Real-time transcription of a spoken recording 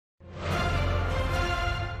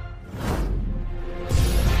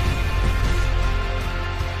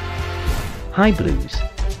Hi Blues.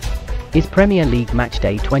 Is Premier League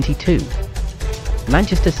Matchday 22.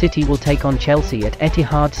 Manchester City will take on Chelsea at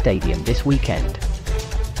Etihad Stadium this weekend.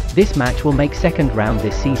 This match will make second round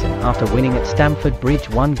this season after winning at Stamford Bridge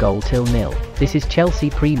 1-0. This is Chelsea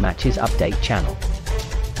pre-matches update channel.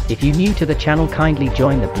 If you're new to the channel, kindly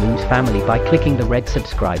join the Blues family by clicking the red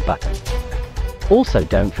subscribe button. Also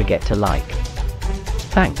don't forget to like.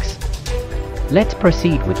 Thanks. Let's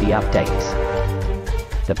proceed with the updates.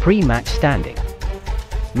 The pre-match standing.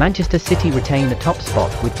 Manchester City retain the top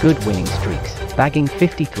spot with good winning streaks, bagging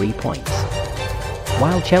 53 points.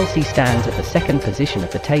 While Chelsea stands at the second position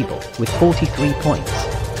of the table with 43 points,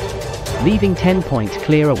 leaving 10 points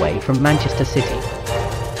clear away from Manchester City.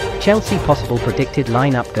 Chelsea possible predicted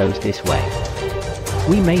lineup goes this way.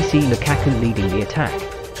 We may see Lukaku leading the attack.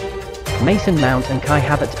 Mason Mount and Kai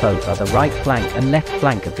Havertz both are the right flank and left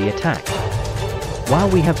flank of the attack, while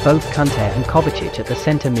we have both Kante and Kovacic at the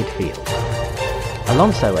centre midfield.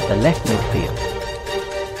 Alonso at the left midfield.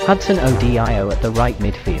 Hudson-Odoi at the right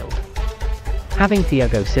midfield. Having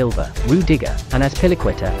Thiago Silva, Rudiger, and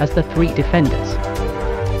Azpilicueta as the three defenders.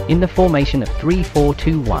 In the formation of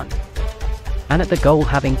 3-4-2-1. And at the goal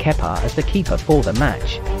having Kepa as the keeper for the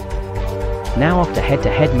match. Now off to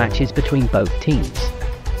head-to-head matches between both teams.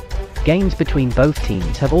 Games between both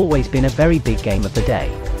teams have always been a very big game of the day.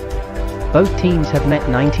 Both teams have met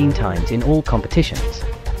 19 times in all competitions,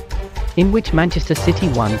 in which Manchester City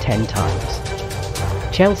won 10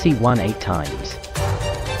 times, Chelsea won 8 times,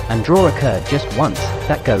 and draw occurred just once.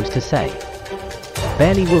 That goes to say,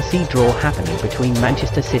 barely will see draw happening between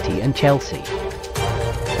Manchester City and Chelsea.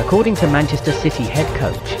 According to Manchester City head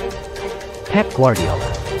coach Pep Guardiola,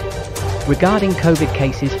 regarding COVID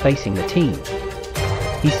cases facing the team,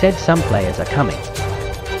 he said some players are coming,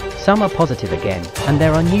 some are positive again, and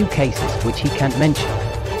there are new cases which he can't mention.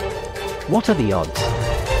 What are the odds?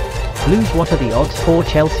 Blues, what are the odds for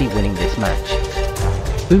Chelsea winning this match?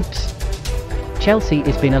 Oops. Chelsea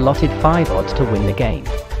is been allotted 5 odds to win the game,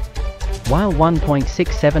 while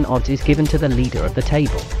 1.67 odds is given to the leader of the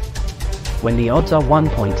table. When the odds are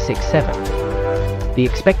 1.67, the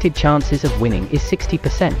expected chances of winning is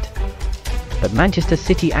 60%. But Manchester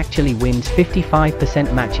City actually wins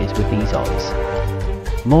 55% matches with these odds.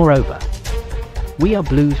 Moreover, we are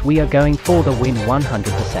Blues, we are going for the win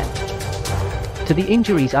 100%. To the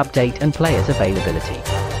injuries update and players availability.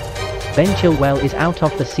 Ben Chilwell is out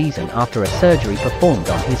of the season after a surgery performed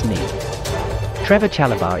on his knee. Trevor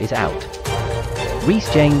Chalobah is out.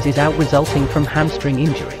 Reece James is out resulting from hamstring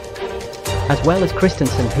injury, as well as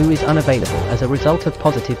Christensen, who is unavailable as a result of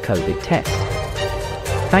positive COVID test.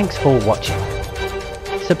 Thanks for watching.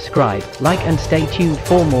 Subscribe, like and stay tuned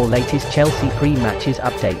for more latest Chelsea pre-matches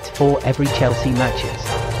updates for every Chelsea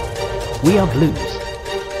matches. We are Blues.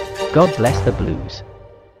 God bless the Blues.